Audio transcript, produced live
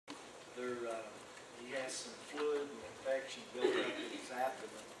had some fluid and infection built up in his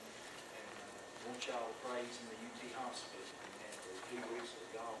abdomen. And I want y'all to praise in the UT hospital. And for 2 weeks of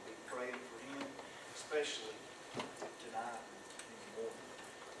God, be praying for him, especially tonight and in the morning.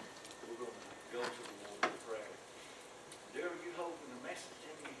 We're going to go to the Lord in prayer. Daryl, you holding the message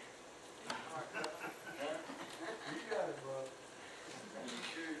in your heart, brother? Huh? You got it, bro. You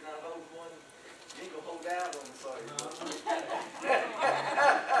sure you're not holding one? You ain't gonna hold out on us, are you?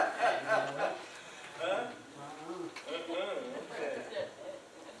 Huh? Okay.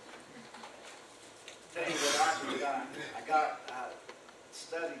 Tell you what I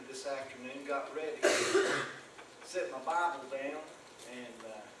studied this afternoon, got ready, set my Bible down, and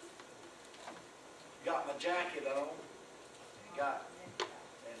got my jacket on,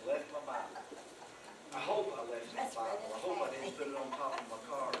 and left my Bible. I hope I left my Bible. I hope I didn't put it on top of my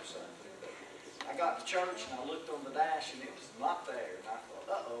car or something. I got to church and I looked on the dash and it was not there. And I thought,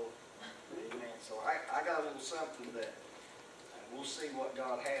 uh-oh. Amen. So I got a little something that we'll see what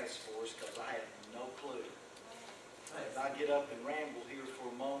God has for us because I have no clue. If I get up and ramble here for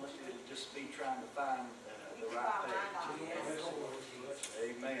a moment, it'll just be trying to find the right page.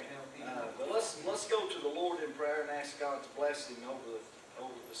 Amen. But let's go to the Lord in prayer and ask God's blessing over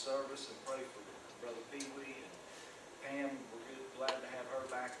the service and pray for Brother Pee Wee and Pam. We're glad to have her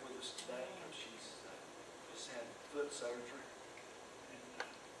back with us today. She's just had foot surgery, and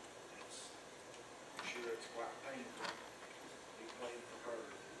I'm sure it's quite painful. Be praying for her.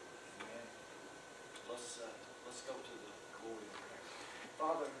 Amen. Let's go to the Lord in prayer.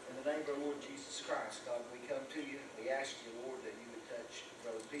 Father, in the name of our Lord Jesus Christ, God, we come to you. We ask you, Lord, that you would touch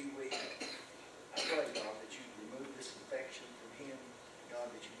Brother Pee Wee. I pray, God, that you remove this infection from him. God,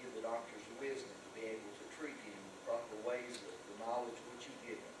 that you give the doctors the wisdom to be able to treat him in the proper ways with the knowledge which you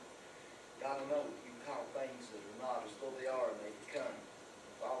give him. God, I know that you call things that are not as though they are and they become.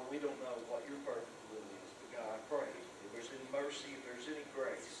 Father, we don't know what your perfect will is, but God, I pray if there's any mercy, if there's any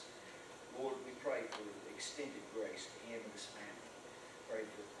grace, Lord, we pray for extended grace to him and his family. Pray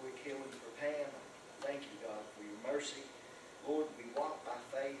for quick healing for Pam. Thank you, God, for your mercy. Lord, we walk by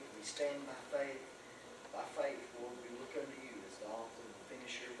faith. We stand by faith. By faith, Lord, we look unto you as the author and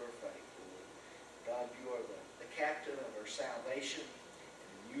finisher of our faith, Lord. God, you are the captain of our salvation,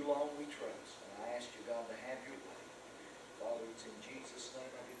 and in you alone we trust. And I ask you, God, to have your way. Father, it's in Jesus'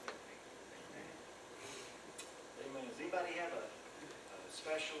 name I do pray. Amen. Amen. Does anybody have a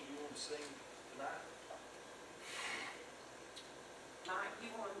special you want to sing tonight? Mike,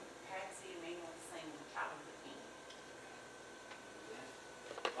 you want Patsy and me want to sing Child of the King.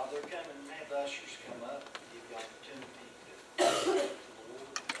 While they're coming, have the ushers come up and give you opportunity to the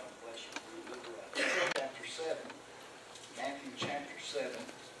Lord. God bless you for your good right. Chapter 7. Matthew chapter 7.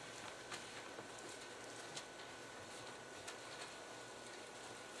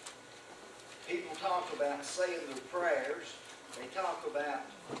 People talk about saying their prayers. They talk about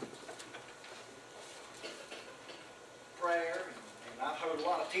prayer. And I've heard a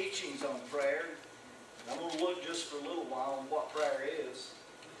lot of teachings on prayer. And I'm going to look just for a little while on what prayer is.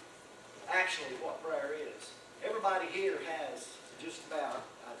 Actually, what prayer is. Everybody here has just about,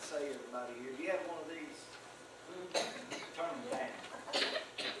 I'd say everybody here. Do you have one of these? Turn them down.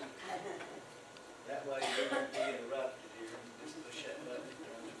 That way you won't be interrupted here. Just push that button and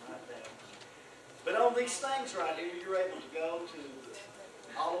turn them right down. But on these things right here, you're able to go to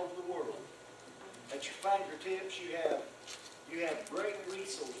all over the world. At your fingertips, you have great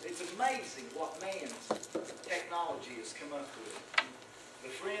resources. It's amazing what man's technology has come up with.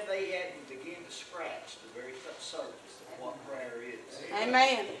 But friend, they hadn't begun to scratch the very surface of what prayer is.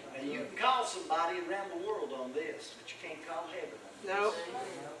 Amen. And you can call somebody around the world on this, but you can't call heaven on this. Nope.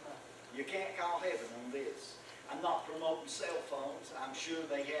 You can't call heaven on this. I'm not promoting cell phones. I'm sure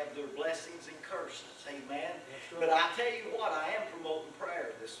they have their blessings and curses. Amen. But I tell you what, I am promoting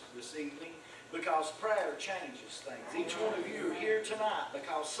prayer this evening. Because prayer changes things. Each one of you are here tonight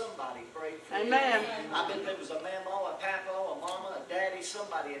because somebody prayed for you. Amen. I bet there was a mama, a papa, a mama, a daddy,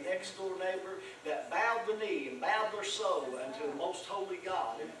 somebody, a next door neighbor that bowed the knee and bowed their soul unto the most holy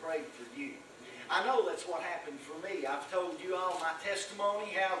God and prayed for you. I know that's what happened for me. I've told you all my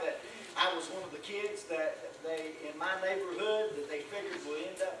testimony, how that I was one of the kids that in my neighborhood that they figured would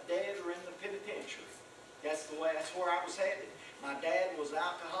end up dead or in the penitentiary. That's where I was headed. My dad was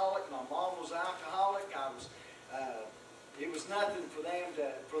alcoholic. My mom was alcoholic. It was nothing for them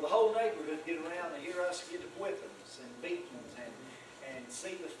for the whole neighborhood to get around and hear us get whippings and beatings and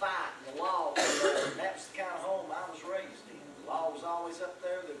see the fight and the law. And that was the kind of home I was raised in. The law was always up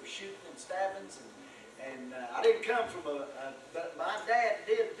there. There were shooting and stabbings, and I didn't come from but my dad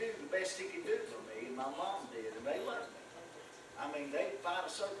did do the best he could do for me, and my mom did, and they loved me. I mean, they'd fight a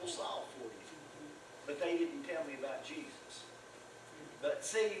circle saw for you. but they didn't tell me about Jesus. But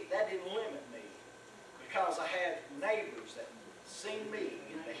see, that didn't limit me, because I had neighbors that seen me,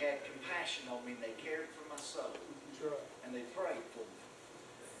 and they had compassion on me, and they cared for my soul, and they prayed for me.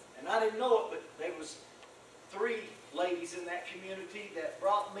 And I didn't know it, but there was 3 ladies in that community that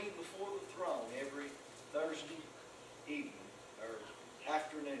brought me before the throne every Thursday evening or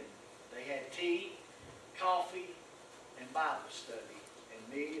afternoon. They had tea, coffee, and Bible study. And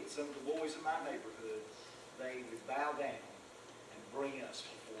me and some of the boys in my neighborhood, they would bow down and bring us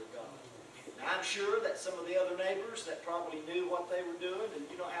before God. Now, I'm sure that some of the other neighbors that probably knew what they were doing, and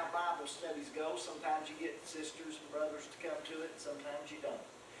you know how Bible studies go. Sometimes you get sisters and brothers to come to it, and sometimes you don't.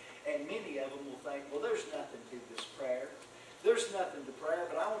 And many of them will think, well, there's nothing to this prayer. There's nothing to prayer,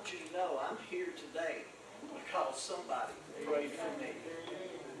 but I want you to know I'm here today because somebody prayed for me.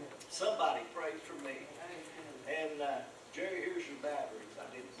 Somebody prayed for me. And Jerry, here's your batteries. I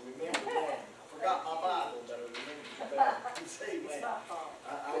didn't remember that. I forgot my Bible, but I remembered your batteries. See, man,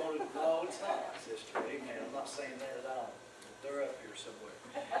 I wanted to know it's not, sister. Amen. I'm not saying that at all. They're up here somewhere.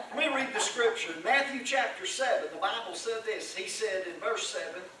 Let me read the scripture. In Matthew chapter 7, the Bible said this. He said in verse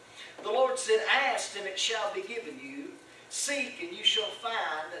 7, the Lord said, ask and it shall be given you. Seek and you shall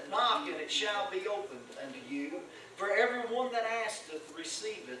find. Knock and it shall be opened unto you. For everyone that asketh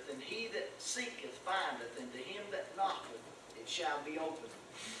receiveth, and he that seeketh findeth, and to him that knocketh it shall be opened.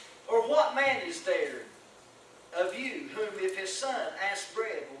 Or what man is there of you whom if his son asks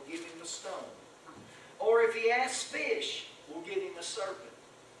bread will give him a stone? Or if he asks fish will give him a serpent?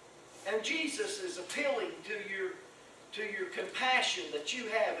 And Jesus is appealing to your compassion that you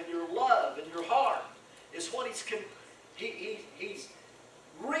have and your love and your heart. Is what he's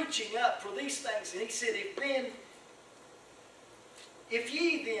reaching up for these things. And he said, if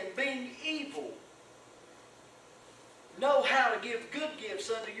ye then, being evil, know how to give good gifts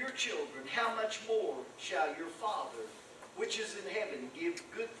unto your children, how much more shall your Father, which is in heaven, give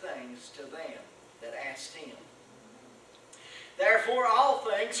good things to them that ask him? Therefore, all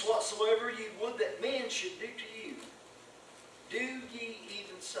things whatsoever ye would that men should do to you, do ye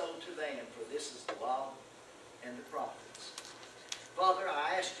even so to them, for this is the law and the prophets. Father,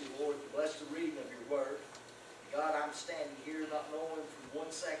 I ask you, Lord, to bless the reading of your word. God, I'm standing here not knowing from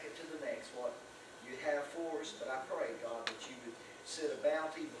one second to the next what you have for us, but I pray, God, that you would set a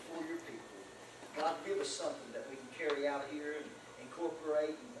bounty before your people. God, give us something that we can carry out here and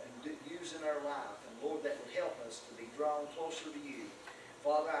incorporate and use in our life. And Lord, that would help us to be drawn closer to you.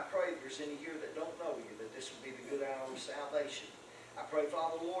 Father, I pray if there's any here that don't know you, that this would be the good hour of salvation. I pray,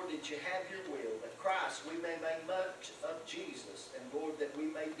 Father, Lord, that you have your will, that Christ, we may make much of Jesus, and Lord, that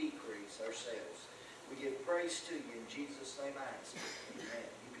we may decrease ourselves. We give praise to you in Jesus' name I ask. Amen.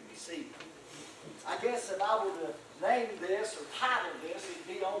 You can be seated. I guess if I were to name this or title this,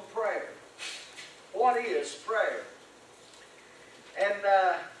 it'd be on prayer. What is prayer? And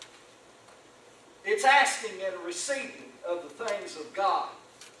it's asking and receiving of the things of God.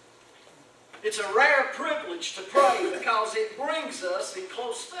 It's a rare privilege to pray because it brings us in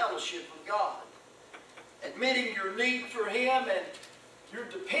close fellowship with God. Admitting your need for Him and your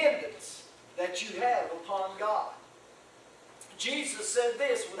dependence that you have upon God. Jesus said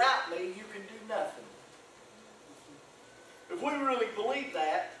this, without me you can do nothing. If we really believe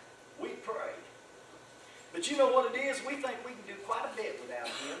that, we pray. But you know what it is? We think we can do quite a bit without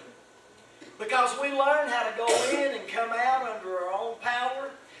Him. Because we learn how to go in and come out under our own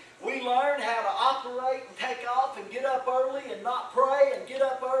power. We learn how to operate and take off and get up early and not pray and get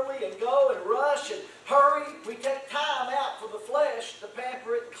up early and go and rush and hurry. We take time out for the flesh to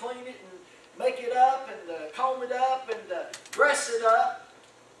pamper it and clean it and make it up and comb it up and dress it up.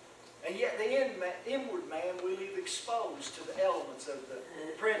 And yet the inward man we leave exposed to the elements of the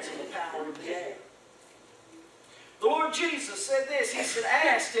prince and the power of the air. The Lord Jesus said this. He said,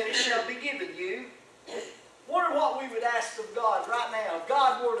 ask and it shall be given you. Wonder what we would ask of God right now. If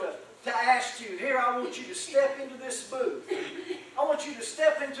God were to ask you, here I want you to step into this booth. I want you to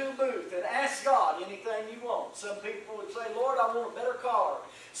step into a booth and ask God anything you want. Some people would say, Lord, I want a better car.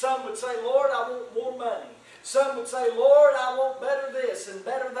 Some would say, Lord, I want more money. Some would say, Lord, I want better this and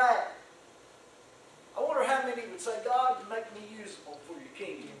better that. I wonder how many would say, God, make me usable for your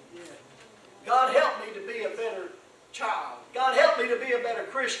kingdom. God, help me to be a better child. God, help me to be a better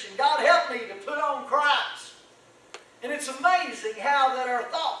Christian. God, help me to put on Christ. And it's amazing how that our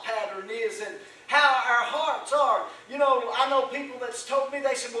thought pattern is and how our hearts are. You know, I know people that's told me,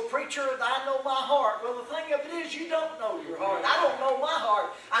 they said, well, preacher, I know my heart. Well, the thing of it is, you don't know your heart. I don't know my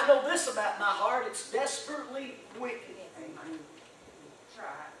heart. I know this about my heart. It's desperately wicked.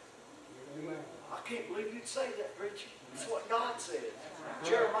 I can't believe you'd say that, preacher. That's what God said.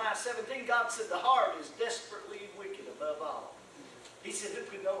 Jeremiah Jeremiah 17, God said, the heart is desperately wicked above all. He said, who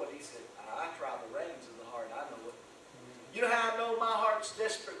could know it? He said, I try the reins of the heart. I know it. You know how I know my heart's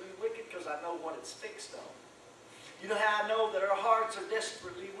desperately wicked? Because I know what it's fixed on. You know how I know that our hearts are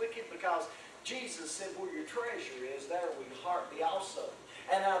desperately wicked? Because Jesus said, where your treasure is, there will your heart be also.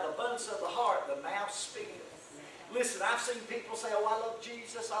 And out of the abundance of the heart, the mouth speaketh. Listen, I've seen people say, oh, I love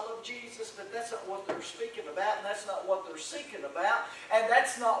Jesus, but that's not what they're speaking about, and that's not what they're seeking about, and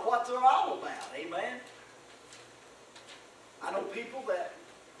that's not what they're all about. Amen? I know people that,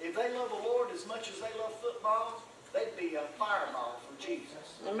 if they love the Lord as much as they love football, they'd be a fireball for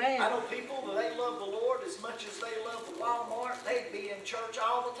Jesus. Amen. I know people that they love the Lord as much as they love the Walmart, they'd be in church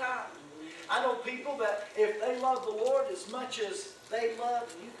all the time. I know people that if they love the Lord as much as they love,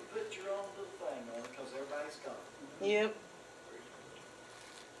 and you can put your own little thing on it because everybody's gone. Yep.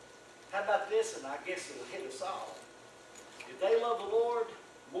 How about this, and I guess it'll hit us all. If they love the Lord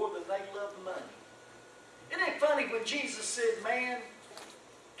more than they love money. Isn't it funny when Jesus said man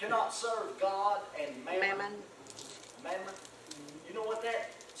cannot serve God and mammon? Mammon. Mammon? You know what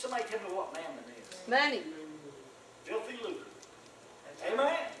that? Somebody tell me what mammon is. Money. Filthy lucre.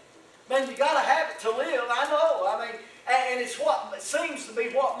 Amen. Man, you got to have it to live. I know. I mean, and it's what it seems to be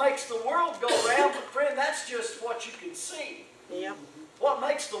what makes the world go round. But friend, that's just what you can see. Yep. What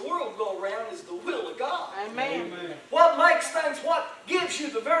makes the world go round is the will of God. Amen. Amen. What makes things, what gives you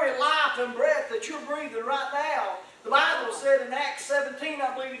the very life and breath that you're breathing right now. The Bible said in Acts 17,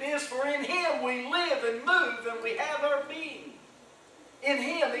 I believe it is, for in Him we live and move and we have our being. In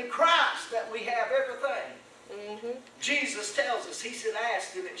Him, in Christ, that we have everything. Mm-hmm. Jesus tells us, He said,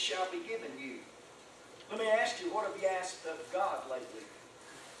 ask and it shall be given you. Let me ask you, what have you asked of God lately?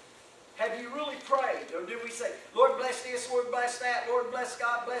 Have you really prayed? Or do we say, Lord bless this, Lord bless that, Lord bless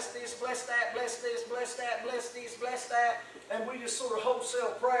God, bless this, bless that, bless this, bless that, bless this, bless that, and we just sort of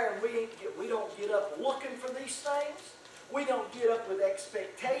wholesale prayer and we don't get up looking for these things. We don't get up with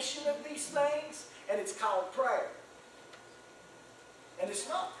expectation of these things, and it's called prayer. And it's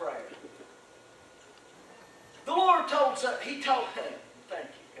not prayer. The Lord told us, He told him, thank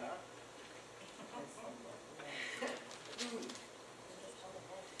you, God.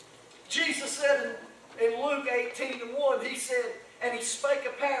 Jesus said in Luke 18:1, He said, and He spake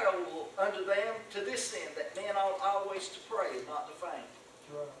a parable unto them to this end, that men ought always to pray and not to faint.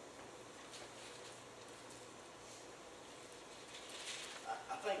 That's right.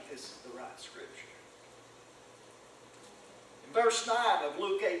 I think this is the right scripture. In verse 9 of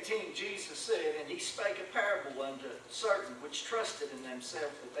Luke 18, Jesus said, and He spake a parable unto certain which trusted in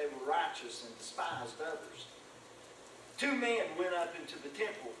themselves that they were righteous and despised others. 2 men went up into the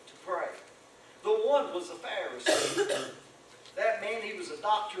temple to pray. The one was a Pharisee. That man, he was a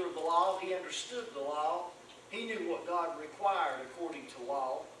doctor of the law. He understood the law. He knew what God required according to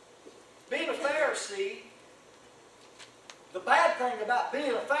law. Being a Pharisee, the bad thing about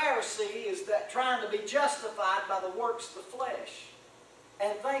being a Pharisee is that trying to be justified by the works of the flesh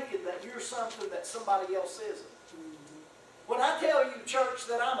and thinking that you're something that somebody else isn't. When I tell you, church,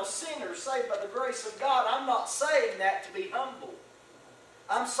 that I'm a sinner saved by the grace of God, I'm not saying that to be humble.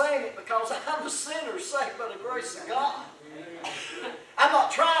 I'm saying it because I'm a sinner saved by the grace of God. I'm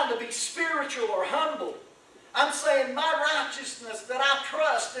not trying to be spiritual or humble. I'm saying my righteousness that I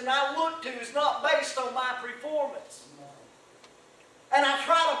trust and I look to is not based on my performance. And I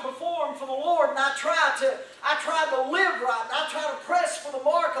try to perform for the Lord, and I try to live right, and I try to press for the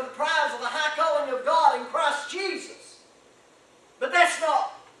mark of the prize of the high calling of God in Christ Jesus. But that's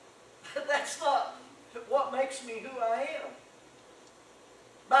not what makes me who I am.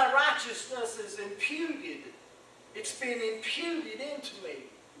 My righteousness is imputed. It's been imputed into me.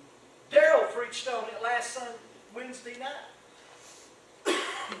 Daryl preached on it last Wednesday night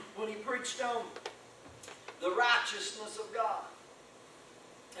when he preached on the righteousness of God.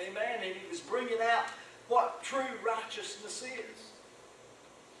 Amen. And he was bringing out what true righteousness is.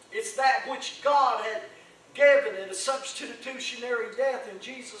 It's that which God had given in a substitutionary death in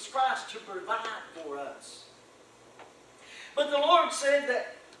Jesus Christ to provide for us. But the Lord said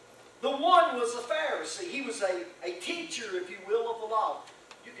that the one was a Pharisee. He was a teacher, if you will, of the law.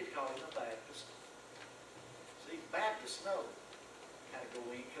 You could call him a Baptist. See, Baptists know how to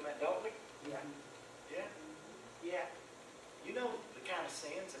go in, come out, don't we? Yeah. Yeah? Yeah. You know the kind of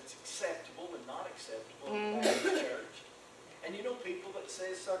sins that's acceptable and not acceptable in the Baptist church. And you know people that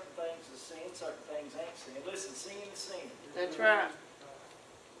say certain things is sin, certain things ain't sin. Listen, sin is sin. That's right.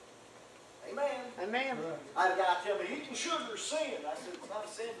 Amen. Amen. I had a guy tell me, eating sugar is sin. I said, it's not a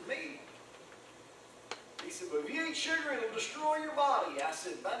sin to me. He said, but if you eat sugar, it'll destroy your body. I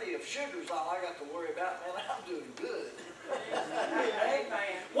said, buddy, if sugar's all I got to worry about, man, I'm doing good.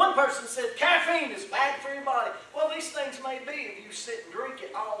 Amen. One one person said caffeine is bad for your body. Well, these things may be if you sit and drink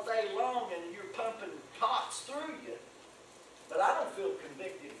it all day long and you're pumping pots through you. But I don't feel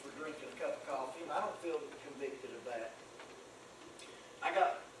convicted for drinking a cup of coffee. I don't feel convicted of that. I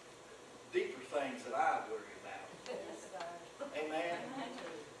got deeper things that I worry about. Amen.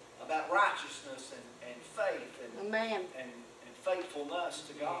 About righteousness and faith Amen. and faithfulness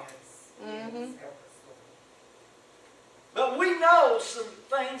to God. Mm-hmm. But we know some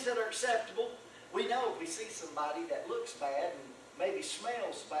things that are acceptable. We know if we see somebody that looks bad and maybe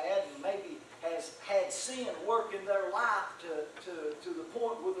smells bad and maybe has had sin work in their life to the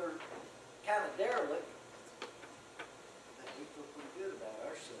point where they're kind of derelict, that we feel pretty good about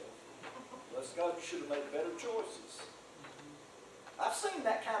ourselves. Let's God, you should have made better choices. I've seen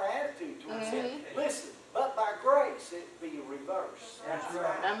that kind of attitude towards Him. Listen, but by grace it be a reverse. That's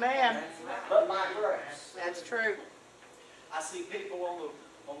right. Amen. But by grace. That's true. I see people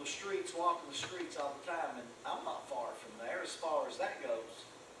on the streets, walking the streets all the time, and I'm not far from there as far as that goes.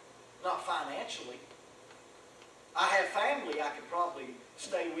 Not financially. I have family I could probably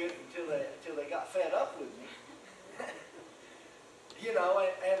stay with until they got fed up with me. You know,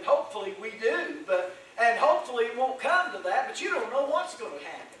 and hopefully we do, and hopefully it won't come to that, but you don't know what's going to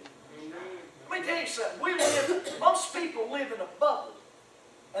happen. Let me tell you something. Most people live in a bubble,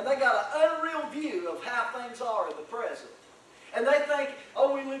 and they got an unreal view of how things are in the present. And they think,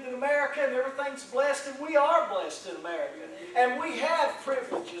 oh, we live in America and everything's blessed, and we are blessed in America. And we have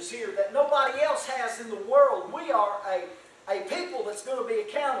privileges here that nobody else has in the world. We are a people that's going to be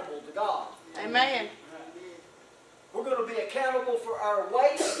accountable to God. Amen. We're going to be accountable for our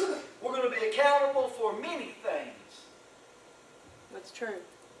waste. We're going to be accountable for many things. That's true.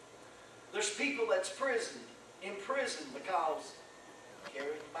 There's people that's in prison because they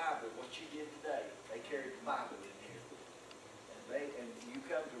carried the Bible. What you did today, they carried the Bible in here. And you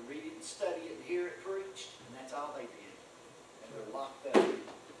come to read it and study it and hear it preached, and that's all they did. And they're locked up.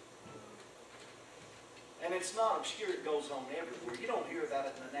 And it's not obscure, it goes on everywhere. You don't hear about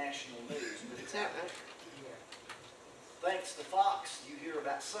it in the national news, but it's out there. Thanks to Fox, you hear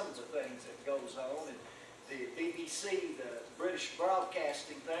about some of the things that goes on, and the BBC, the British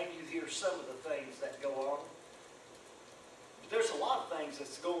broadcasting thing, you hear some of the things that go on. But there's a lot of things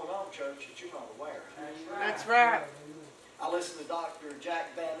that's going on, church, that you're not aware of. That's right. I listened to Dr.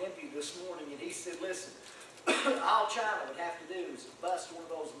 Jack Van Impe this morning, and he said, listen, all China would have to do is bust one of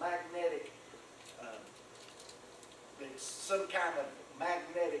those magnetic, it's some kind of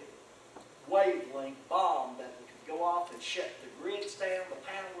magnetic wavelength bomb that would go off and shut the grids down, the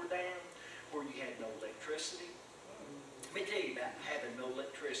power down, where you had no electricity. Let me tell you about having no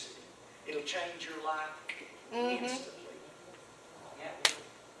electricity. It'll change your life instantly.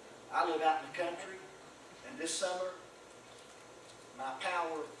 I live out in the country, and this summer, my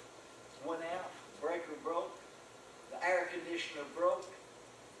power went out, the breaker broke, the air conditioner broke.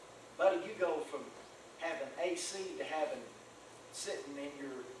 Buddy, you go from having AC to having sitting in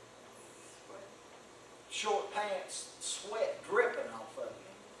your short pants, sweat dripping off of you.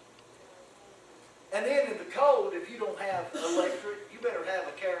 And then in the cold, if you don't have electric, you better have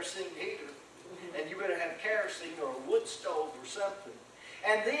a kerosene heater, and you better have kerosene or a wood stove or something.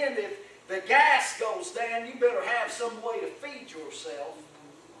 And then if the gas goes down, you better have some way to feed yourself.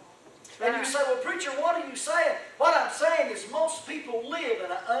 And you say, well, preacher, what are you saying? What I'm saying is most people live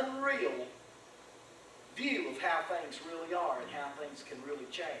in an unreal view of how things really are and how things can really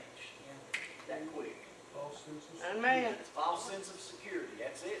change that quick. Amen. It's false sense of security.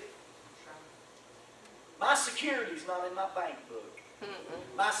 That's it. My security is not in my bank book.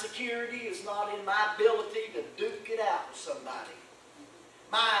 My security is not in my ability to duke it out with somebody.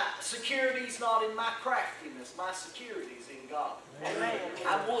 My security is not in my craftiness. My security is in God. Amen.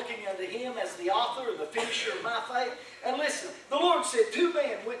 I'm looking unto Him as the author and the finisher of my faith. And listen, the Lord said 2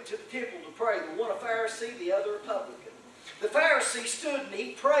 men went to the temple to pray, the one a Pharisee, the other a publican. The Pharisee stood and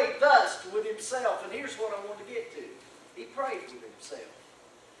he prayed thus with himself. And here's what I want to get to. He prayed with himself.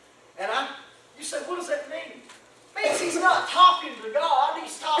 And you say, what does that mean? It means he's not talking to God,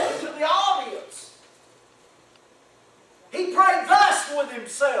 he's talking to the audience. He prayed thus with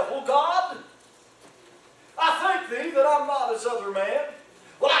himself. Well, God, I thank thee that I'm not as other men.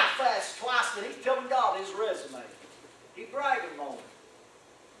 Well, I fast twice a day. He's telling God his resume. He bragging on it.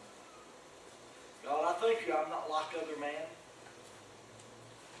 God, I thank you I'm not like other men.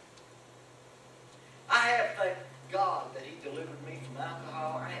 I have thanked God that He delivered me from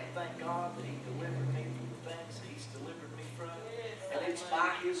alcohol. I have thanked God that He delivered me from the things that He's delivered me from. And it's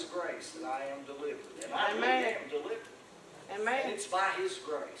by His grace that I am delivered. And I really am delivered. Amen. And it's by His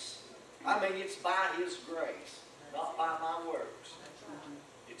grace. I mean, it's by His grace, not by my works.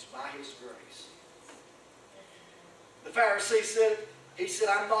 It's by His grace. The Pharisee said, he said,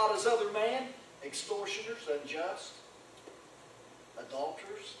 I'm not as other men, extortioners, unjust,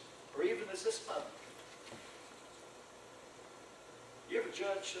 adulterers, or even as this publican. You ever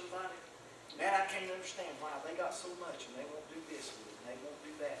judge somebody? Man, I can't understand why they got so much and they won't do this with it and they won't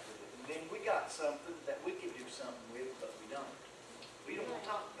do that with it. And then we got something that we can do something with, but we don't. We don't want to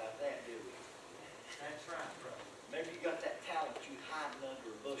talk about that, do we? That's right, brother. Maybe you got that talent you hiding under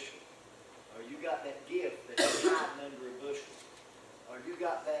a bushel. Or you got that gift that you're hiding under a bushel. Or you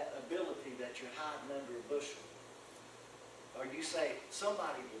got that ability that you're hiding under a bushel. Or you say,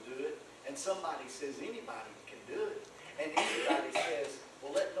 somebody will do it, and somebody says anybody can do it. And anybody says,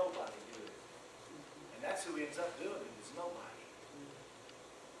 well, let nobody do it. And that's who ends up doing it, is nobody.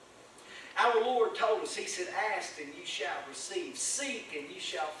 Our Lord told us, He said, ask and ye shall receive. Seek and ye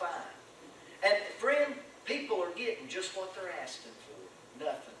shall find. And friend, people are getting just what they're asking for.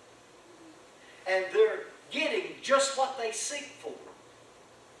 Nothing. And they're getting just what they seek for.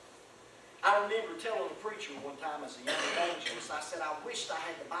 I remember telling a preacher one time as a young evangelist, I said, I wished I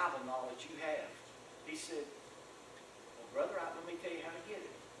had the Bible knowledge you have. He said, well, brother, let me tell you how to get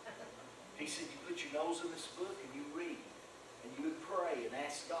it. He said, you put your nose in this book and you read. And you would pray and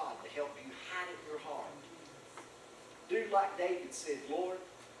ask God to help you hide it in your heart. Do like David said, Lord,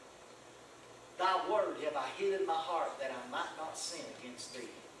 Thy word have I hid in my heart that I might not sin against Thee.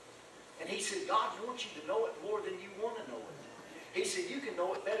 And he said, God wants you to know it more than you want to know it. He said, you can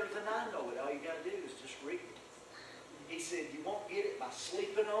know it better than I know it. All you got to do is just read it. He said, you won't get it by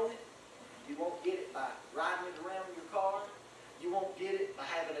sleeping on it. You won't get it by riding it around in your car. You won't get it by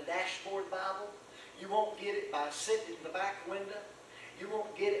having a dashboard Bible. You won't get it by sitting it in the back window. You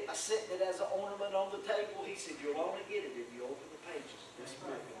won't get it by sitting it as an ornament on the table. He said, you'll only get it if you open the pages of this book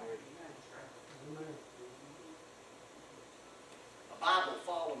and read it. A Bible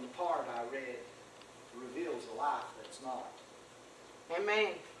falling apart, I read, reveals a life that's not.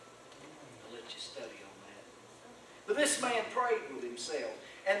 Amen. I'll let you study on that. But this man prayed with himself.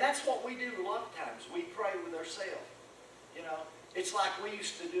 And that's what we do a lot of times. We pray with ourselves. You know, it's like we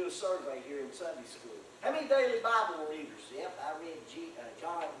used to do a survey here in Sunday school. How many daily Bible readers? Yep, I read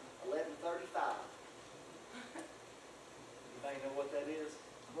John 11:35. Anybody know what that is?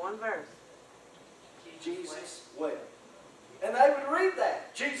 One verse. Jesus wept. And they would read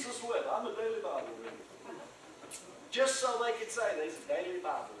that. Jesus wept. I'm a daily Bible reader. Just so they could say there's a daily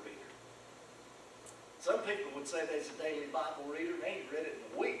Bible reader. Some people would say there's a daily Bible reader and they ain't read it in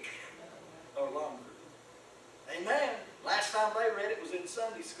a week or longer. Amen. Last time they read it was in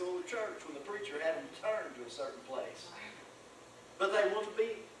Sunday school or church when the preacher had them turn to a certain place. But they want to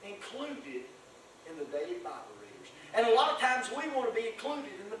be included in the daily Bible readers. And a lot of times we want to be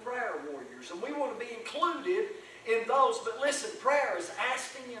included in the prayer warriors. And we want to be included in those. But listen, prayer is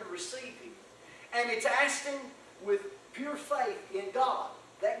asking and receiving. And it's asking with pure faith in God,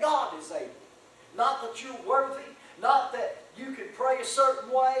 that God is able. Not that you're worthy, not that you can pray a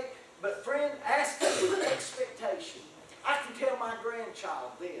certain way, but friend, ask it with expectation. I can tell my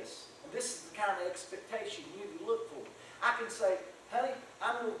grandchild this, and this is the kind of expectation you need to look for. I can say, honey,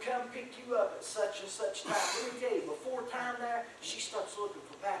 I'm going to come pick you up at such and such time. Let me tell you, before time there, she starts looking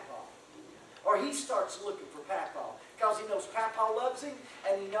for Papa. Or he starts looking for Papa. Because he knows Papa loves him,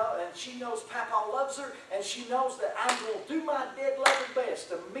 and she knows Papa loves her, and she knows that I'm going to do my dead level best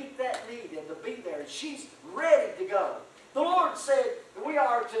to meet that need and to be there. And she's ready to go. The Lord said that we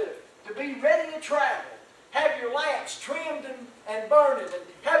are to be ready to travel. Have your lamps trimmed and burning, and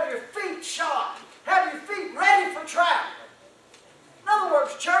have your feet shod. Have your feet ready for travel. In other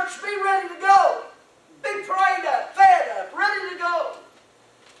words, church, be ready to go. Be prayed up, fed up, ready to go.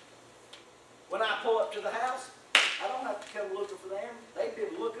 When I pull up to the house, I don't have to come looking for them. They've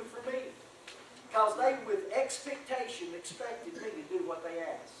been looking for me. Because they, with expectation, expected me to do what they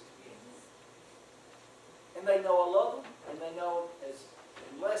asked. And they know I love them, and they know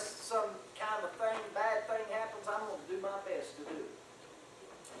unless some kind of bad thing happens, I'm going to do my best to do it.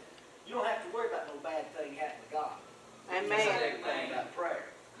 You don't have to worry about no bad thing happening to God. Amen. Thing about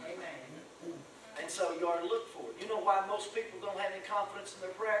prayer. Amen. And so you ought to look for it. You know why most people don't have any confidence in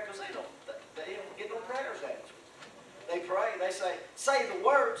their prayer? Because they don't get no prayers answered. They pray, they say the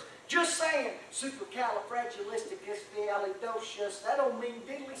words. Just saying supercalifragilisticexpialidocious, that don't mean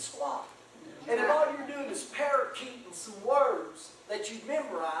diddly squat. And if all you're doing is parakeeting some words that you've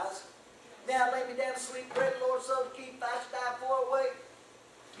memorized, now lay me down to sleep, pray the Lord so to keep, I should die for away.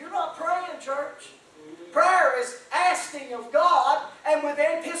 You're not praying, church. Prayer is asking of God and with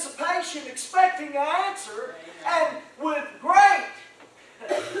anticipation expecting an answer and with great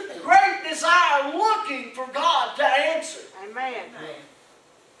desire looking for God to answer. Amen.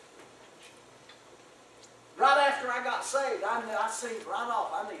 saved, I seen right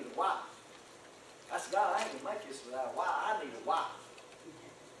off, I need a wife. I said, God, I ain't gonna make this without a wife. I need a wife.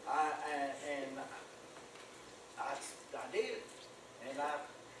 I did. And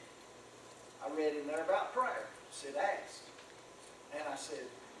I read in there about prayer. It said, ask. And I said,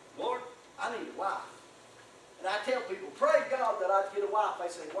 Lord, I need a wife. And I tell people, pray God that I'd get a wife. They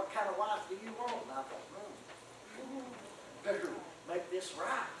say, what kind of wife do you want? And I thought, better make this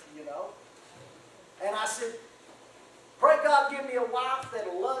right, you know. And I said, pray God give me a wife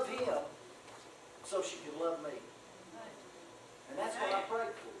that'll love Him so she can love me. And that's what I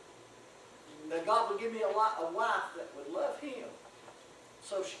prayed for. That God would give me a wife that would love Him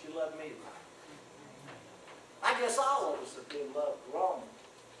so she could love me right. I guess all of us have been loved wrong.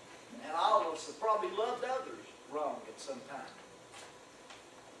 And all of us have probably loved others wrong at some time.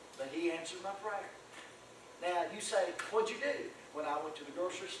 But He answered my prayer. Now, you say, what'd you do? When I went to the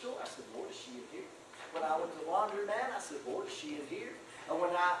grocery store, I said, Lord, is she in here? When I went to the laundromat, I said, Lord, is she in here? And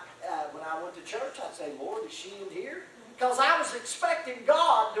when I went to church, I'd say, Lord, is she in here? Because I was expecting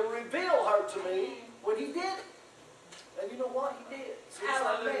God to reveal her to me when He did it. And you know what? He did.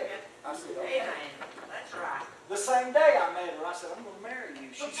 Hallelujah. I said, okay. Amen. That's right. The same day I met her, I said, I'm going to marry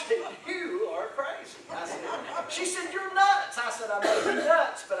you. She said, you are crazy. I said, she said, you're nuts. I said, I may be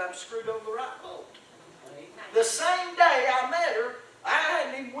nuts, but I'm screwed on the right boat. The same day I met her, I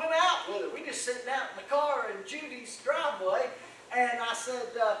hadn't even went out with her. We just sitting out in the car in Judy's driveway, and I said,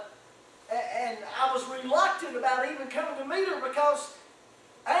 and I was reluctant about even coming to meet her because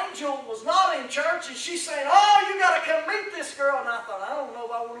Angel was not in church, and she's saying, oh, you got to come meet this girl. And I thought, I don't know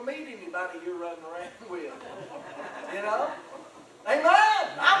if I want to meet anybody you're running around with. You know? Amen.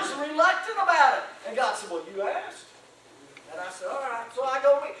 I was reluctant about it. And God said, well, you asked. And I said, all right. So I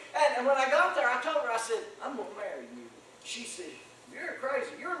go meet. And when I got there, I told her, I said, I'm going to marry you. She said, you're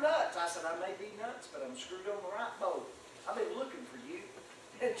crazy. You're nuts. I said, I may be nuts, but I'm screwed on the right boat. I've been looking for you.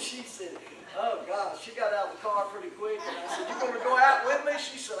 And she said, oh, God. She got out of the car pretty quick. And I said, you going to go out with me?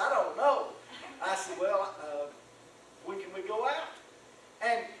 She said, I don't know. I said, well, when can we go out?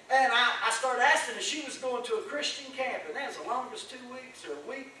 And I started asking her. She was going to a Christian camp. And that was the longest 2 weeks or a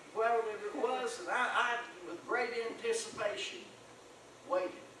week, whatever it was. And I with great anticipation,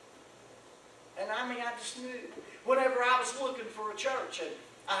 waited. And I mean, I just knew. Whenever I was looking for a church, and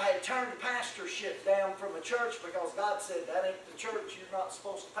I had turned pastorship down from a church because God said, that ain't the church. You're not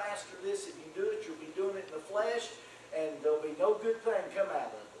supposed to pastor this. If you do it, you'll be doing it in the flesh, and there'll be no good thing come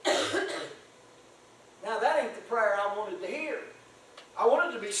out of it. Now, that ain't the prayer I wanted to hear. I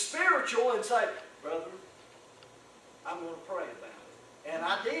wanted to be spiritual and say, brother, I'm going to pray about it. And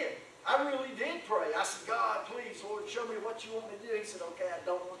I did. I really did pray. I said, God, please, Lord, show me what you want me to do. He said, okay, I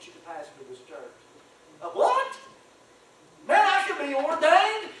don't want you to pastor this church. What? Man, I can be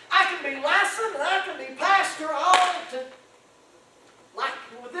ordained, I can be licensed, and I can be pastor all to, like,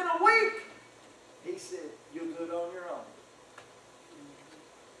 within a week. He said, you'll do it on your own.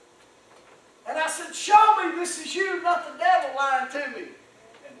 And I said, show me this is you, not the devil lying to me.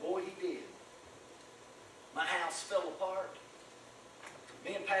 And boy, he did. My house fell apart.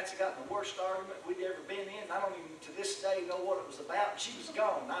 Me and Patsy got in the worst argument we'd ever been in. I don't even to this day know what it was about. She was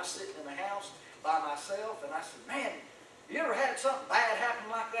gone. I was sitting in the house by myself, and I said, man, you ever had something bad happen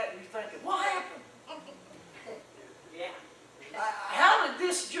like that, and you're thinking, what happened? Yeah. How did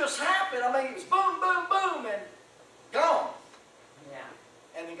this just happen? I mean, it was boom, boom, boom, and gone.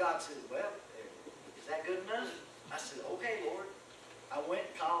 Yeah. And then God said, well, is that good enough? I said, okay, Lord. I went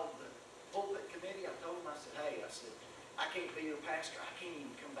and called the pulpit committee. I told them, I said, hey, I can't be your pastor. I can't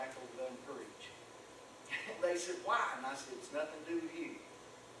even come back over there and preach. And they said, why? And I said, it's nothing to do with you.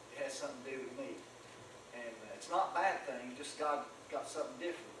 It has something to do with me. And it's not a bad thing. Just God got something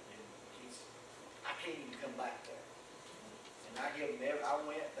different. And I can't even come back there. And I give them I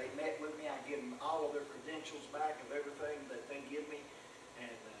went. They met with me. I give them all of their credentials back of everything that they give me.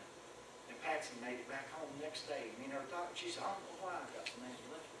 And Patsy made it back home the next day. Me and her talking. She said, I don't know why I got some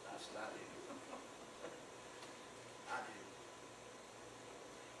ammunition. I said, I did. I did.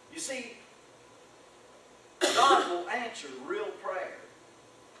 You see, God will answer real prayer.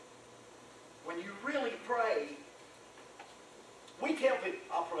 When you really pray, we tell people,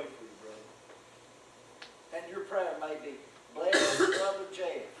 I'll pray for you, brother. And your prayer may be, bless Brother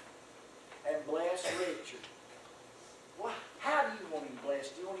Jeff and bless Richard. Well, how do you want him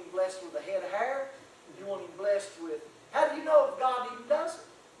blessed? Do you want him blessed with a head of hair? Do you want him blessed with... How do you know if God even does it?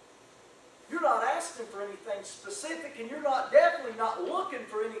 You're not asking for anything specific, and you're definitely not looking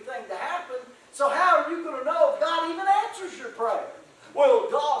for anything to happen. So how are you going to know if God even answers your prayer? Well,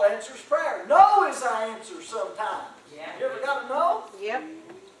 God answers prayer. No is our answer sometimes. Yeah. You ever got to know? Yep.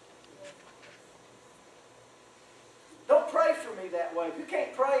 that way. If you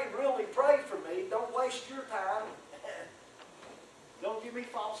can't pray, really pray for me. Don't waste your time. Don't give me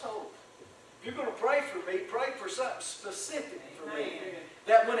false hope. If you're going to pray for me, pray for something specific for me.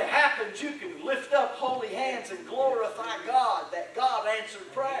 That when it happens, you can lift up holy hands and glorify God, that God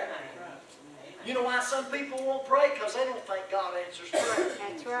answered prayer. You know why some people won't pray? Because they don't think God answers prayer.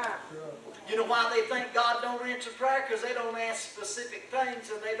 That's right. You know why they think God don't answer prayer? Because they don't ask specific things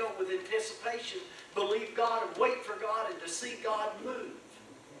and they don't, with anticipation, believe God and wait for God and to see God move.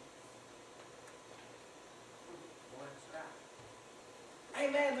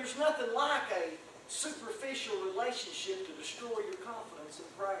 Amen. There's nothing like a superficial relationship to destroy your confidence in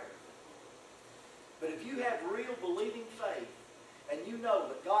prayer. But if you have real believing faith, and you know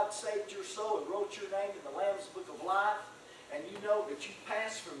that God saved your soul and wrote your name in the Lamb's Book of Life, and you know that you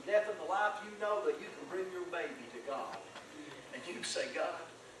passed from death into life, you know that you can bring your baby to God. And you can say, God,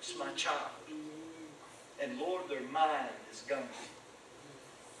 it's my child. And Lord, their mind is gone.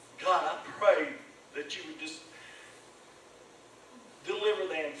 God, I pray that you would just deliver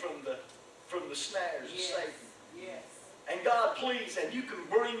them from the snares of Satan. Yes. And God, please, and you can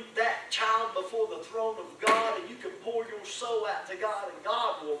bring that child before the throne of God, and you can pour your soul out to God, and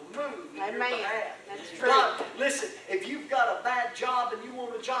God will move in your behalf. That's true. God, listen, if you've got a bad job and you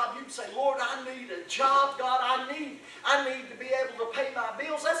want a job, you can say, Lord, I need a job. God, I need to be able to pay my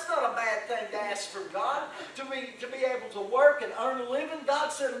bills. That's not a bad thing to ask from God, to be able to work and earn a living.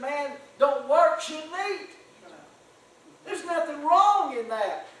 God said, a man don't work, shouldn't eat. There's nothing wrong in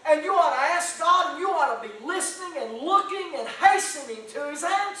that. And you ought to ask God, and you ought to be listening and looking and hastening to His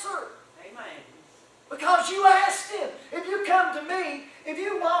answer. Amen. Because you asked Him. If you come to me, if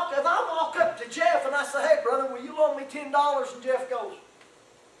I walk up to Jeff and I say, hey brother, will you loan me $10? And Jeff goes,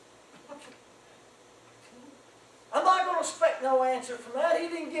 I'm not going to expect no answer from that. He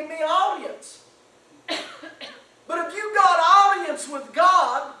didn't give me an audience. But if you got audience with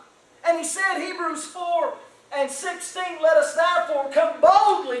God, and He said, Hebrews 4:16, let us therefore come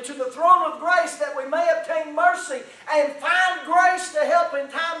boldly to the throne of grace that we may obtain mercy and find grace to help in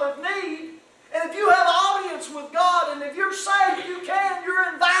time of need. And if you have audience with God, and if you're saved,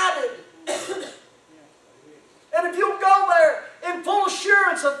 you're invited. And if you'll go there in full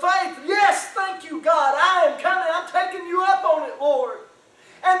assurance of faith, yes, thank you, God, I am coming. I'm taking you up on it, Lord.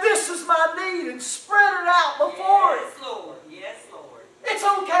 And this is my need, and spread it out before it. Yes, Lord. Yes, Lord. It's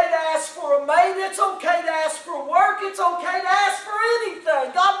okay to ask for a mate. It's okay to ask for work. It's okay to ask for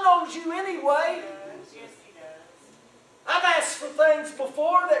anything. God knows you anyway. Yes, He does. I've asked for things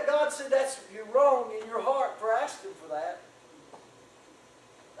before that God said, you're wrong in your heart for asking for that.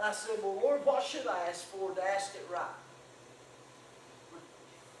 I said, well, Lord, what should I ask for to ask it right?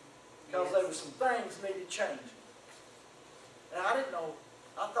 Because there were some things needed changing. And I didn't know.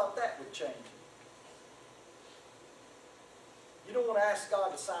 I thought that would change it. You don't want to ask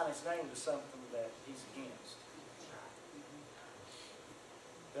God to sign His name to something that He's against.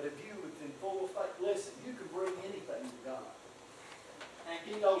 But if you, in full faith, listen, you can bring anything to God.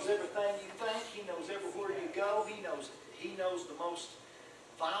 He knows everything you think. He knows everywhere you go. He knows the most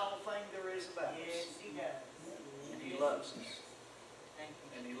vile thing there is about us. Yes, He does. And He loves us. Thank you.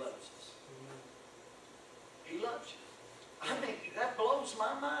 And He loves us. He loves you. I mean, that blows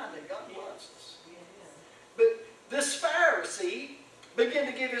my mind that God loves us. But this Pharisee began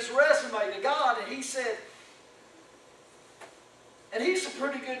to give his resume to God, and he said, and he's a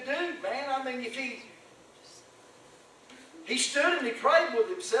pretty good dude, man. I mean, if he stood and he prayed with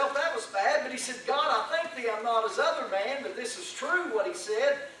himself, that was bad, but he said, God, I thank Thee I'm not as other man, but this is true what he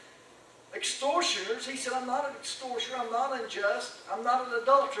said. Extortioners, he said, I'm not an extortioner, I'm not unjust, I'm not an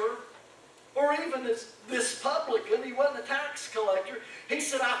adulterer, or even this publican, he wasn't a tax collector. He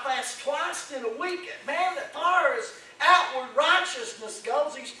said, I fast twice in a week. Man, as far as outward righteousness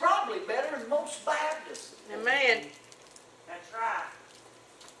goes, he's probably better than most Baptists. Amen. That's right.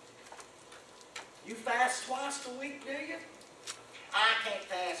 You fast twice a week, do you? I can't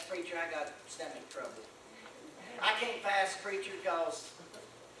fast, preacher, I got stomach trouble. I can't fast, preacher, because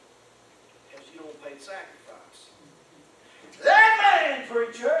you don't pay the sacrifice. Amen,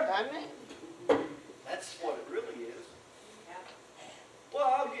 preacher! Amen. That's what it really is. Yep.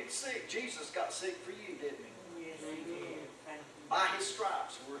 Well, I'll get sick. Jesus got sick for you, didn't He? Yes, He did. Thank you. By His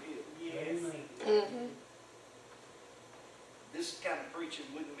stripes we're healed. Yes. Mm-hmm. This kind of preaching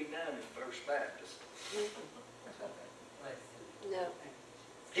wouldn't be done in First Baptist. No.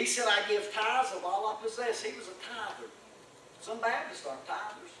 He said, I give tithes of all I possess. He was a tither. Some Baptists aren't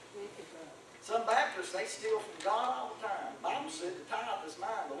tithers. Some Baptists, they steal from God all the time. The Bible said the tithe is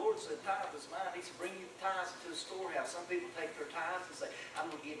mine. The Lord said tithe is mine. He said bring you the tithes into the storehouse. Some people take their tithes and say, I'm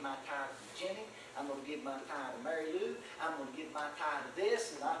going to give my tithe to Jenny. I'm going to give my tithe to Mary Lou. I'm going to give my tithe to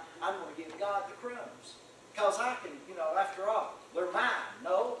this. And I'm going to give God the crumbs. Because I can, after all, they're mine.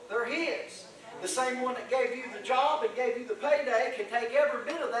 No, they're His. The same one that gave you the job and gave you the payday can take every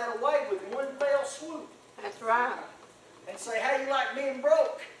bit of that away with one fell swoop. That's right. And say, how you like being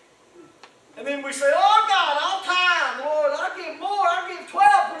broke? And then we say, oh God, I'll tithe, Lord. I'll give more. I'll give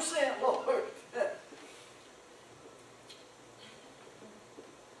 12%, Lord.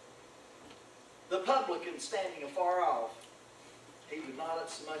 The publican standing afar off, he would not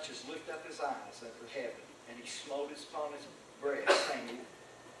so much as lift up his eyes unto heaven. And he smote upon his breast, saying,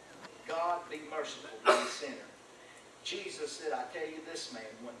 God be merciful to the sinner. Jesus said, I tell you, this man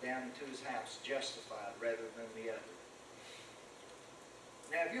went down into his house justified rather than the other.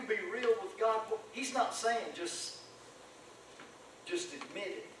 Now, if you be real with God, He's not saying just admit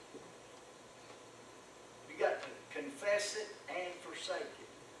it. You got to confess it and forsake it.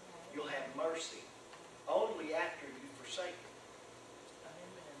 You'll have mercy only after you forsake it.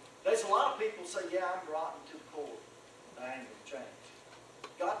 There's a lot of people say, yeah, I'm rotten to the core. I ain't going to change.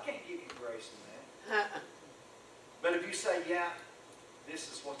 God can't give you grace in that. But if you say, yeah, this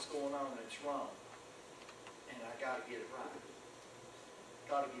is what's going on and it's wrong, and I got to get it right,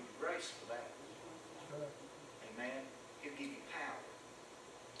 God will give you grace for that. Amen. He'll give you power.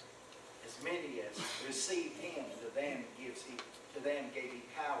 As many as received Him, to them gave He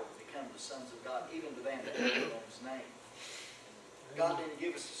power to become the sons of God, even to them that believe on His name. God didn't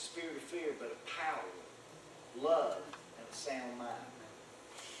give us a spirit of fear, but of power, love, and a sound mind.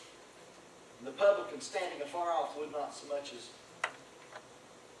 And the publican standing afar off would not so much as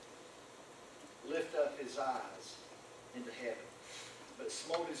lift up his eyes into heaven, but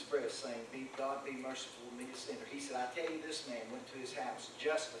smote his breast, saying, God be merciful to me, a sinner. He said, I tell you, this man went to his house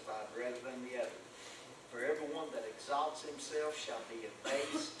justified rather than the other. For everyone that exalts himself shall be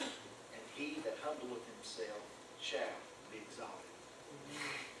abased, and he that humbleth himself shall be exalted.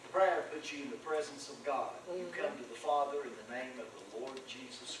 Prayer puts you in the presence of God. You come to the Father in the name of the Lord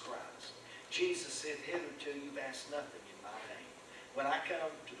Jesus Christ. Jesus said, hitherto you've asked nothing in my name. When I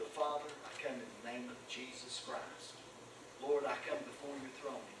come to the Father, I come in the name of Jesus Christ. Lord, I come before your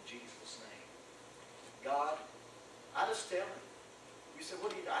throne in Jesus' name. God, I just tell Him. You said,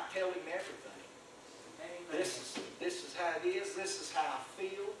 what do you do? I tell Him everything. Amen. This is how it is. This is how I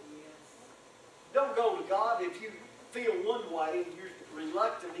feel. Don't go to God if you feel one way and you're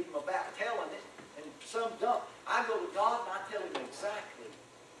reluctant even about telling it, and some don't. I go to God and I tell Him exactly.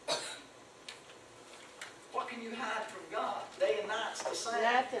 What can you hide from God? Day and night's the same.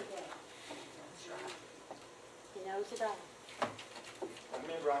 Nothing. That's right. He knows it all. I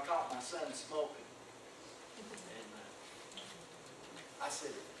remember I caught my son smoking. And I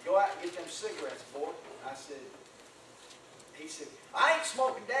said, go out and get them cigarettes, boy. He said, I ain't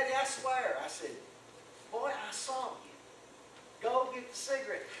smoking, Daddy, I swear. I said, boy, I saw you. Go get the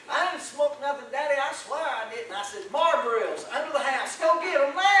cigarette. I didn't smoke nothing, Daddy, I swear I didn't. I said, Marlboros under the house, go get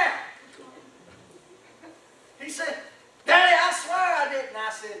them now. He said, Daddy, I swear I didn't.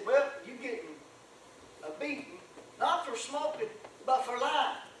 I said, well, you getting a beating, not for smoking, but for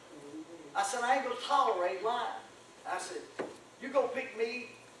lying. I said, I ain't going to tolerate lying. I said, you go pick me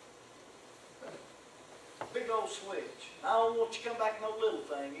a big old switch. I don't want you to come back no little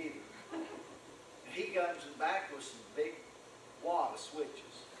thing either. And he comes back with some big wad of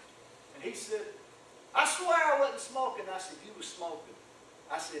switches. And he said, I swear I wasn't smoking. I said, you was smoking.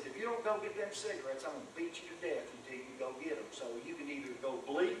 I said, if you don't go get them cigarettes, I'm going to beat you to death until you go get them. So you can either go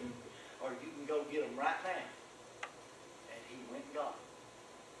bleeding or you can go get them right now. And he went and got them.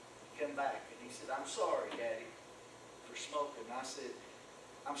 He come back and he said, I'm sorry, Daddy, for smoking. And I said,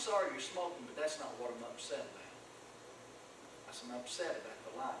 I'm sorry you're smoking, but that's not what I'm upset about. I said, I'm upset about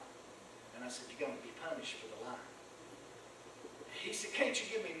the lying. And I said, you're going to be punished for the lying. He said, can't you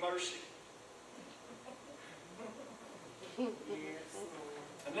give me mercy? Yes.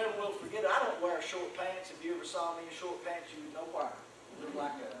 I never will forget it. I don't wear short pants. If you ever saw me in short pants, you would know why. I look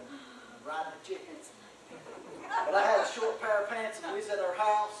like riding a chicken. But I had a short pair of pants and we was at our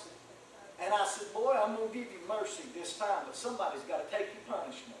house. And I said, boy, I'm going to give you mercy this time, but somebody's got to take your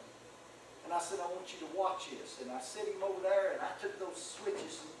punishment. And I said, I want you to watch this. And I set him over there and I took those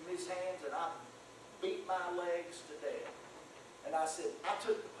switches from his hands and I beat my legs to death. And I said, I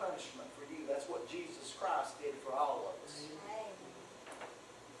took the punishment for you. That's what Jesus Christ did for all of us.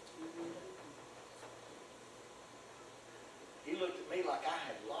 He looked at me like I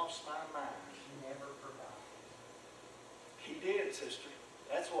had lost my mind. Never forgot. He did, sister.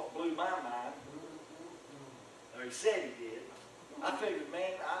 That's what blew my mind. Or he said he did. I figured,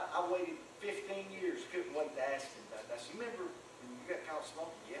 man, I waited 15 years, couldn't wait to ask him about that. I said, you remember when you got caught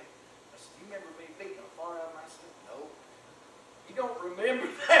smoking? Yeah. I said, you remember me beating a fire out of my sleep? No. You don't remember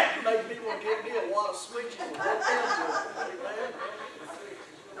that? It made me want to give me a lot of switches and what them doing. Amen.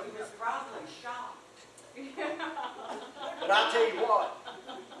 He was probably shocked. But I tell you what,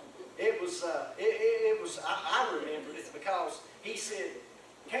 it was, I remembered it because he said,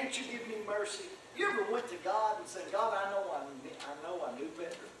 can't you give me mercy? You ever went to God and said, God, I know I knew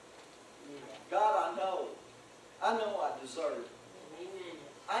better. God, I know I deserve.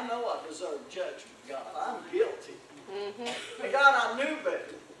 I know I deserve judgment, God. I'm guilty. And God, I knew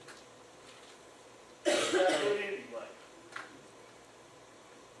better. But I did anyway.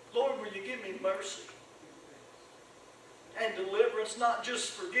 Lord, will you give me mercy? And deliverance, not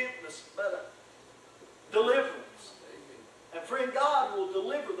just forgiveness, but deliverance. And friend, God will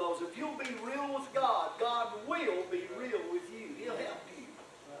deliver those. If you'll be real with God, God will be real with you. He'll help you.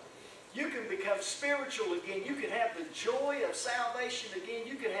 You can become spiritual again. You can have the joy of salvation again.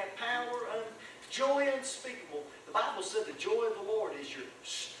 You can have power and joy unspeakable. The Bible said the joy of the Lord is your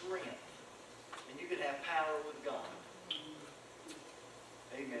strength. And you can have power with God.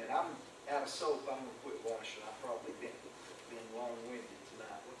 Amen. I'm out of soap. I'm going to quit washing. I've probably been long-winded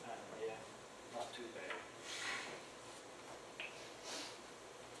tonight. What time? Yeah, not too bad.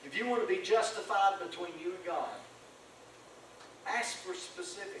 If you want to be justified between you and God, ask for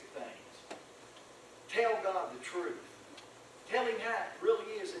specific things. Tell God the truth. Tell Him how it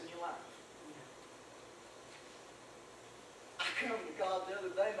really is in your life. I come to God the other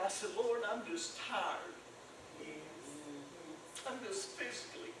day and I said, Lord, I'm just tired. I'm just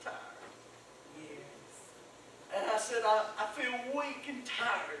physically tired. And I said, I feel weak and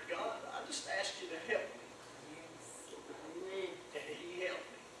tired, God. I just asked you to help me. And He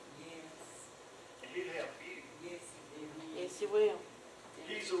helped me. And He'll help you. Yes, He will.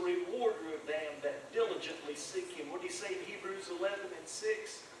 He's a rewarder of them that diligently seek Him. What did He say in Hebrews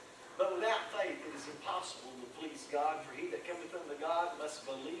 11:6? But without faith it is impossible to please God, for he that cometh unto God must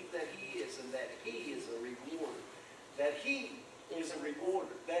believe that He is, and that He is a rewarder. That He is a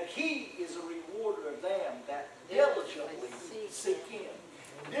rewarder. That He is a rewarder of them that diligently seek Him.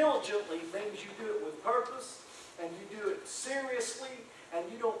 Diligently means you do it with purpose, and you do it seriously, and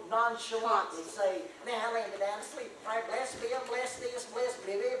you don't nonchalantly say, now I lay me down to sleep. Pray, bless Bill, bless this, bless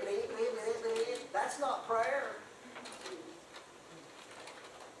blah, blah, blah, blah, blah, blah. That's not prayer.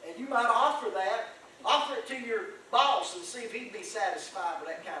 And you might offer that. Offer it to your boss and see if he'd be satisfied with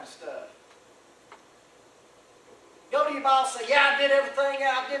that kind of stuff. Go to your boss and say, yeah, I did everything.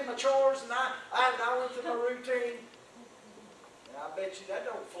 I did my chores and I went through my routine. And I bet you that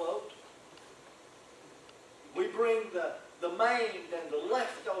don't float. We bring the maimed and the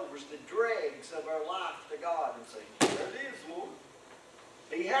leftovers, the dregs of our life to God and say, there it is, Lord.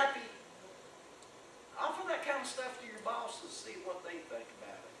 Be happy. Offer that kind of stuff to your boss and see what they think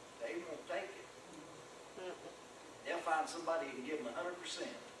about it. They won't take it. They'll find somebody who can give them 100%.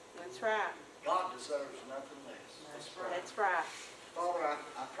 That's right. God deserves nothing less. That's right. Father,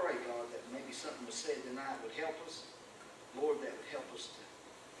 I pray, God, that maybe something was said tonight would help us. Lord, that would help us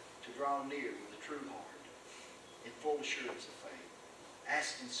to draw near with a true heart in full assurance of faith,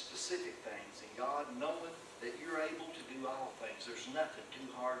 asking specific things, and God, knowing that you're able to do all things. There's nothing too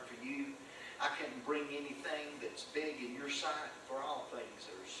hard for you. I can't bring anything that's big in your sight, for all things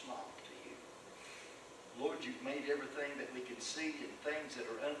that are small to you. Lord, you've made everything that we can see and things that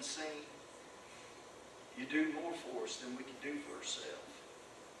are unseen. You do more for us than we can do for ourselves.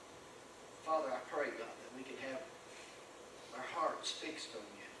 Father, I pray, God, that we can have our hearts fixed on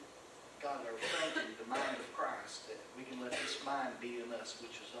you. God, our thinking, the mind of Christ, that we can let this mind be in us,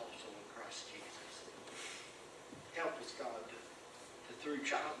 which is also in Christ Jesus. Help us, God, to through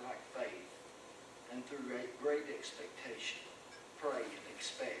childlike faith and through great expectation, pray and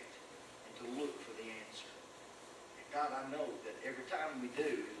expect and to look for the answer. And God, I know that every time we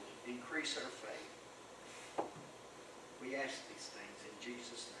do, it will increase our faith. We ask these things in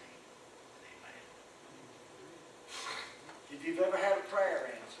Jesus' name. Amen. If you've ever had a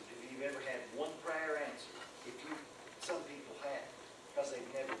prayer answered, if you've ever had one prayer answered, some people have, because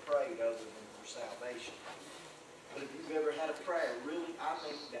they've never prayed other than for salvation. But if you've ever had a prayer, really, I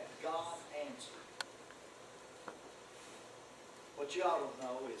mean that God answered. What you ought to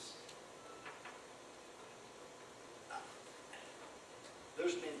know is,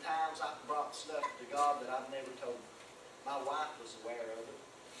 there's been times I've brought stuff to God that I've never told him. My wife was aware of it.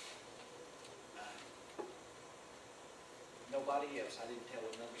 Nobody else. I didn't tell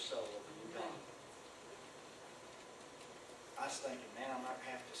another soul other than God. I was thinking, man, I might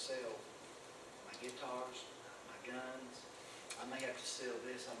have to sell my guitars, my guns. I may have to sell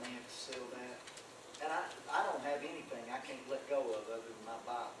this, I may have to sell that. And I don't have anything I can't let go of other than my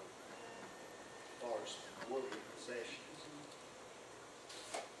Bible, as far as worldly possessions.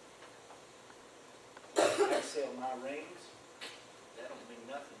 I sell my rings, that don't mean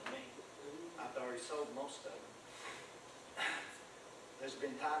nothing to me. I've already sold most of them. There's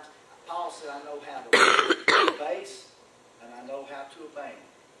been times, Paul said, I know how to base and I know how to abound.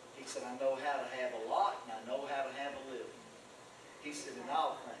 He said, I know how to have a lot and I know how to have a little. He said, in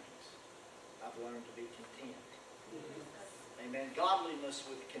all things, I've learned to be content. Amen. Godliness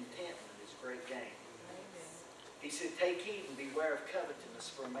with contentment is great gain. He said, take heed and beware of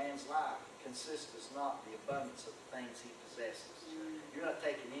covetousness, for a man's life consisteth not the abundance of the things he possesses. You're not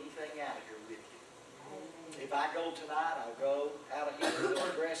taking anything out of here with you. If I go tonight, I'll go out of here.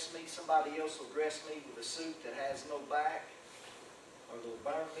 They'll dress me. Somebody else will dress me with a suit that has no back. Or they'll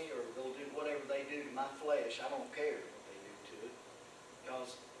burn me, or they'll do whatever they do to my flesh. I don't care what they do to it.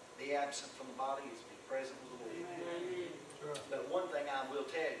 Because be absent from the body is be present with the Lord. But one thing I will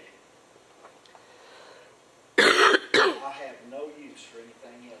tell you, I have no use for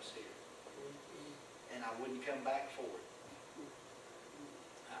anything else here. And I wouldn't come back for it.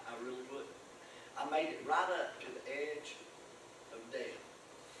 I really wouldn't. I made it right up to the edge of death.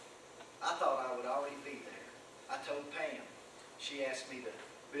 I thought I would already be there. I told Pam, she asked me to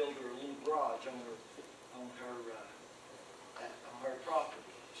build her a little garage on her property.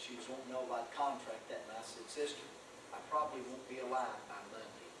 She was wanting to know if I'd contract that, and I said, sister, I probably won't be alive by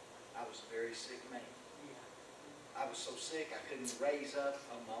Monday. I was a very sick man. I was so sick I couldn't raise up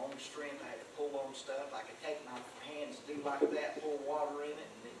on my own strength. I had to pull on stuff. I could take my hands, do like that, pour water in it,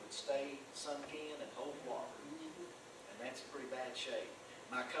 and it would stay sunk in and hold water. And that's pretty bad shape.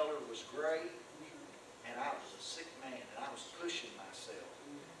 My color was gray, and I was a sick man, and I was pushing myself.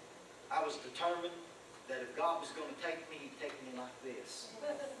 I was determined that if God was going to take me, He'd take me like this.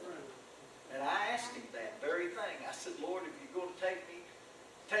 And I asked Him that very thing. I said, Lord, if you're going to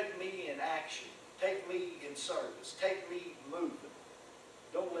take me in action. Take me in service. Take me moving.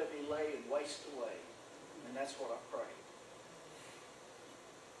 Don't let me lay and waste away. And that's what I prayed.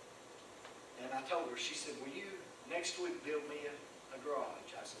 And I told her, she said, will you next week build me a garage?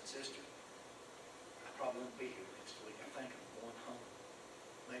 I said, sister, I probably won't be here next week. I think I'm going home.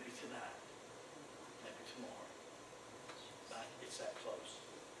 Maybe tonight. Maybe tomorrow. But it's that close.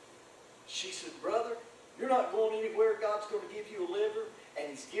 She said, brother, you're not going anywhere. God's going to give you a liver. And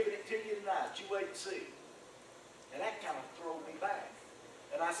He's giving it to you tonight. You wait and see. And that kind of threw me back.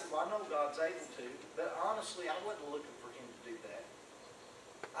 And I said, well, I know God's able to. But honestly, I wasn't looking for Him to do that.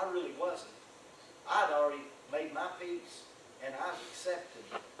 I really wasn't. I'd already made my peace. And I've accepted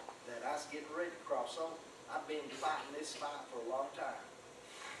that I was getting ready to cross over. I've been fighting this fight for a long time.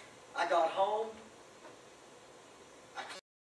 I got home.